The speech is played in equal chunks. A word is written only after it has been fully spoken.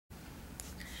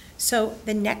So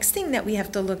the next thing that we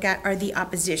have to look at are the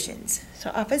oppositions.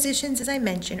 So oppositions, as I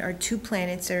mentioned, are two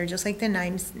planets that are, just like the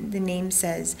name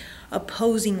says,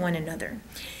 opposing one another.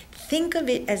 Think of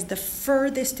it as the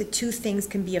furthest the two things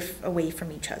can be away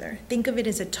from each other. Think of it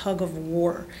as a tug of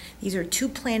war. These are two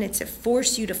planets that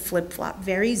force you to flip-flop,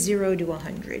 very 0 to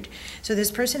 100. So this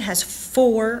person has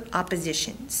 4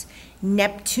 oppositions.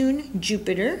 Neptune,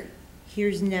 Jupiter.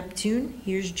 Here's Neptune,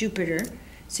 here's Jupiter.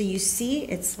 So you see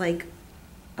it's like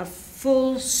a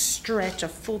full stretch, a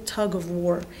full tug of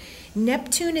war.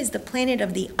 Neptune is the planet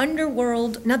of the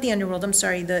underworld, not the underworld, I'm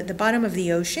sorry, the bottom of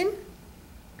the ocean.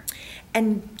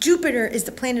 And Jupiter is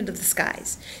the planet of the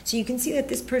skies. So you can see that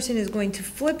this person is going to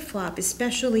flip-flop,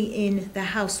 especially in the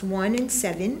house 1 and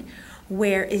 7,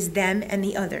 where is them and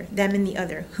the other, them and the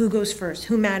other. Who goes first?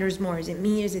 Who matters more? Is it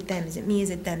me? Is it them? Is it me? Is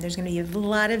it them? There's going to be a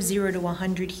lot of 0 to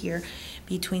 100 here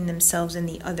between themselves and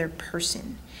the other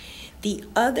person. The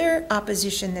other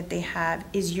opposition that they have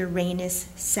is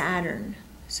Uranus-Saturn.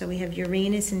 So we have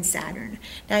Uranus and Saturn.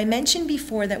 Now I mentioned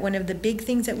before that one of the big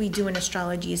things that we do in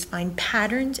astrology is find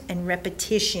patterns and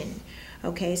repetition.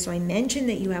 Okay, so I mentioned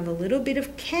that you have a little bit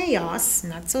of chaos,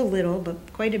 not so little, but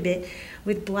quite a bit,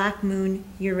 with Black Moon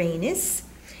Uranus.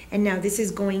 And now this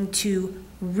is going to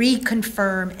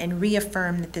reconfirm and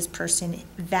reaffirm that this person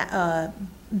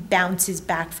bounces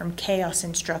back from chaos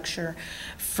and structure,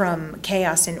 from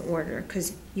chaos and order,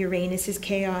 because Uranus is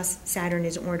chaos, Saturn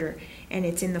is order, and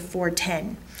it's in the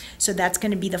 410. So that's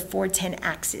going to be the 410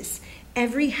 axis.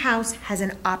 Every house has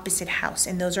an opposite house,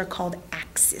 and those are called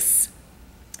axes.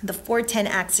 The 410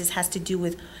 axis has to do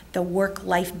with the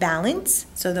work-life balance,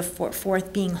 so the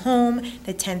fourth being home,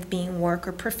 the 10th being work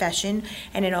or profession,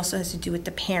 and it also has to do with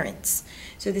the parents.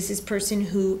 So this is a person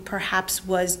who perhaps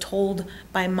was told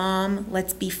by mom,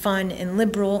 let's be fun and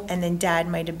liberal, and then dad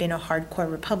might have been a hardcore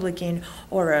Republican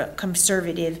or a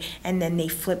conservative, and then they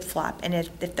flip-flop. And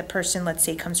if the person, let's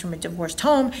say, comes from a divorced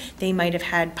home, they might have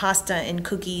had pasta and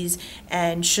cookies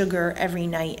and sugar every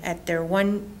night at their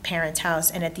one parent's house,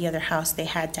 and at the other house they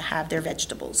had to have their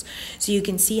vegetables. So you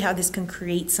can see how this can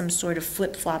create some sort of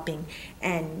flip-flopping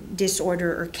and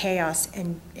disorder or chaos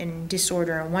and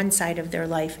disorder on one side of their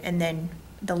life, and then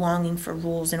the longing for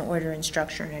rules and order and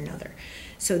structure in another.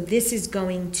 So this is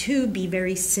going to be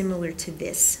very similar to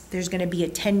this. There's going to be a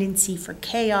tendency for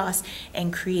chaos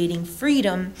and creating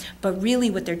freedom, but really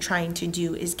what they're trying to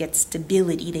do is get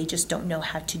stability. They just don't know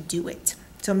how to do it.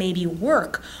 So maybe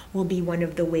work will be one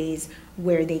of the ways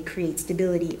where they create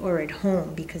stability, or at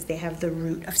home, because they have the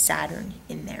root of Saturn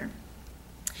in there.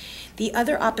 The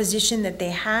other opposition that they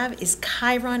have is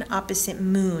Chiron opposite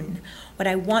Moon. What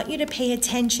I want you to pay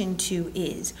attention to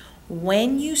is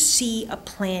when you see a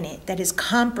planet that is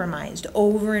compromised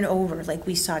over and over, like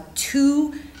we saw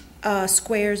 2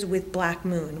 squares with Black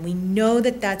Moon, we know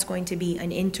that that's going to be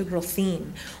an integral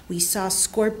theme. We saw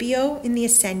Scorpio in the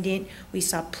ascendant, we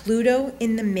saw Pluto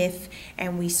in the myth,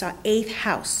 and we saw 8th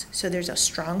house. So there's a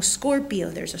strong Scorpio,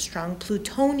 there's a strong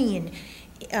Plutonian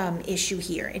issue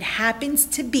here. It happens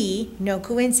to be no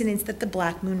coincidence that the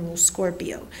Black Moon rules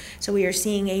Scorpio. So we are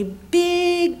seeing a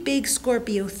big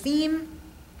Scorpio theme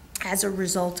as a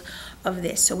result of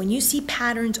this. So when you see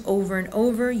patterns over and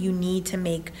over, you need to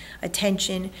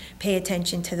pay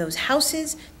attention to those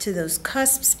houses, to those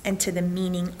cusps, and to the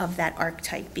meaning of that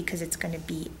archetype, because it's going to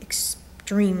be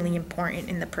extremely important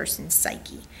in the person's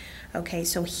psyche. Okay,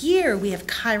 so here we have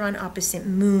Chiron opposite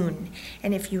Moon.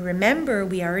 And if you remember,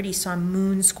 we already saw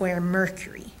Moon square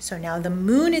Mercury. So now the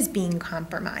Moon is being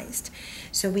compromised.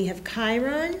 So we have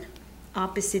Chiron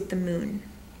opposite the Moon.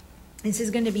 This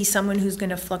is going to be someone who's going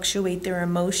to fluctuate their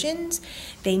emotions.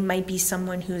 They might be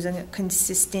someone who's in a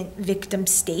consistent victim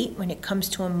state when it comes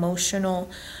to emotional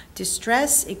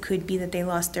distress. It could be that they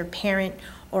lost their parent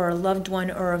or a loved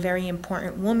one or a very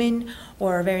important woman,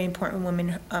 or a very important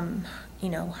woman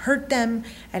hurt them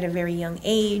at a very young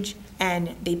age,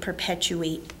 and they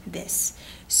perpetuate this.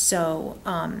 So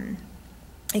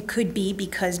it could be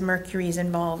because Mercury is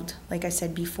involved, like I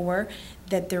said before,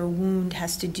 that their wound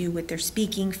has to do with their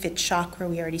speaking, 5th chakra.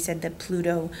 We already said that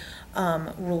Pluto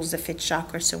rules the 5th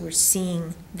chakra, so we're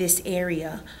seeing this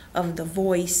area of the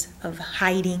voice, of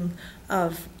hiding,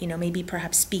 of maybe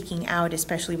perhaps speaking out,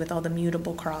 especially with all the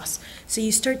mutable cross. So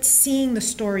you start seeing the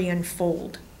story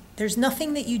unfold. There's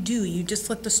nothing that you do, you just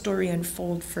let the story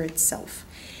unfold for itself.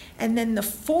 And then the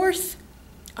 4th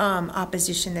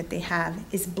opposition that they have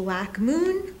is Black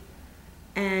Moon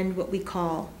and what we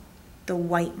call the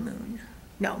White Moon.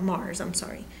 No, Mars, I'm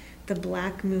sorry. The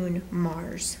Black Moon,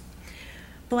 Mars.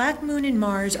 Black Moon and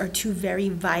Mars are 2 very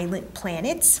violent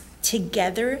planets.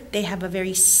 Together, they have a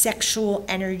very sexual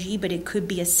energy, but it could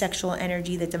be a sexual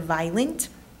energy that's violent.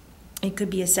 It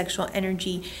could be a sexual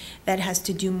energy that has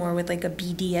to do more with like a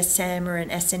BDSM or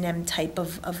an S&M type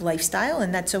of lifestyle,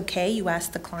 and that's okay. You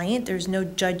ask the client. There's no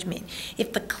judgment.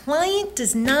 If the client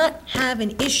does not have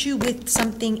an issue with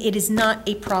something, it is not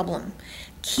a problem.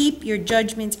 Keep your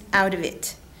judgments out of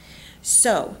it.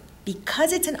 So,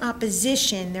 because it's an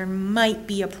opposition, there might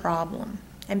be a problem.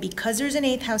 And because there's an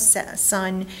 8th house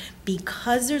sun,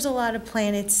 because there's a lot of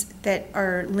planets that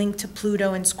are linked to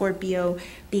Pluto and Scorpio,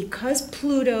 because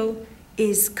Pluto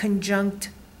is conjunct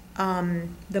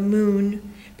the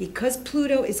moon, because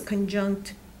Pluto is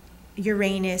conjunct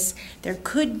Uranus, there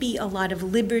could be a lot of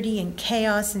liberty and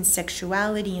chaos and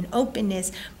sexuality and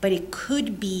openness, but it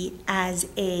could be as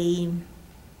a,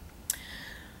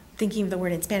 thinking of the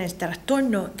word in Spanish,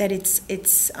 trastorno, that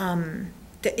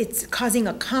it's causing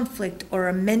a conflict or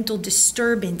a mental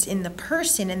disturbance in the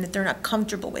person and that they're not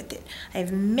comfortable with it. I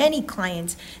have many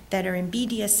clients that are in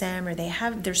BDSM or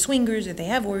they're swingers or they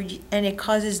have orgy and it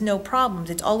causes no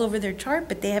problems. It's all over their chart,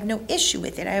 but they have no issue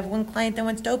with it. I have one client that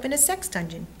wants to open a sex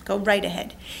dungeon. Go right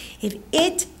ahead. If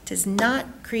it does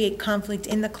not create conflict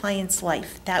in the client's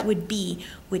life, that would be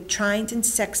with trines and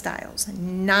sextiles,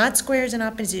 not squares and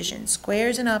oppositions.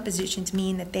 Squares and oppositions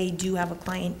mean that they do have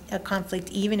a conflict,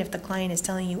 even if the client is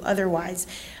telling you otherwise.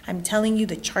 I'm telling you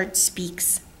the chart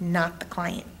speaks, not the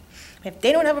client. If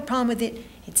they don't have a problem with it,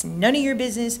 it's none of your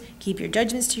business. Keep your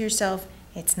judgments to yourself.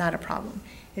 It's not a problem.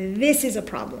 This is a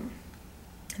problem.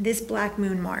 This black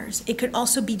moon Mars. It could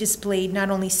also be displayed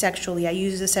not only sexually. I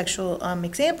use a sexual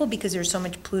example because there's so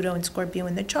much Pluto and Scorpio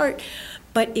in the chart,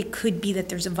 but it could be that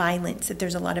there's a violence, that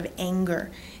there's a lot of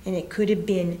anger, and it could have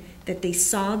been that they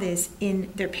saw this in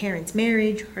their parents'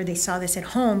 marriage or they saw this at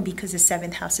home because the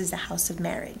 7th house is the house of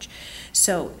marriage.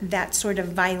 So that sort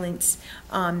of violence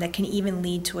that can even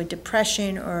lead to a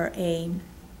depression or a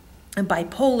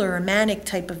bipolar or manic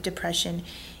type of depression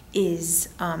is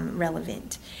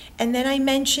relevant. And then I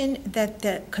mentioned that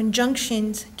the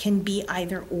conjunctions can be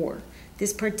either or.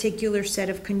 This particular set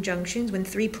of conjunctions, when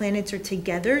 3 planets are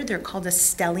together, they're called a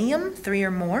stellium, 3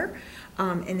 or more.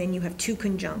 And then you have 2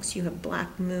 conjuncts. You have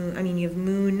you have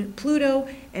Moon Pluto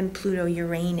and Pluto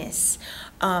Uranus.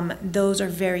 Those are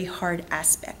very hard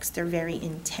aspects. They're very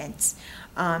intense.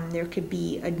 There could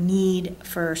be a need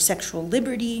for sexual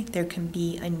liberty. There can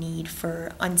be a need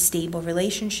for unstable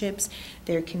relationships.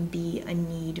 There can be a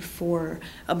need for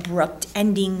abrupt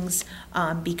endings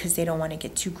because they don't want to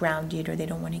get too grounded or they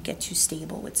don't want to get too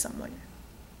stable with someone.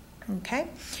 Okay?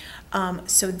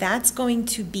 So that's going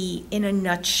to be, in a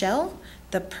nutshell,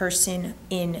 the person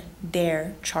in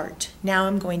their chart. Now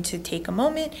I'm going to take a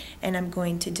moment and I'm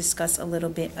going to discuss a little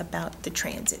bit about the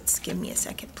transits. Give me a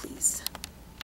second, please.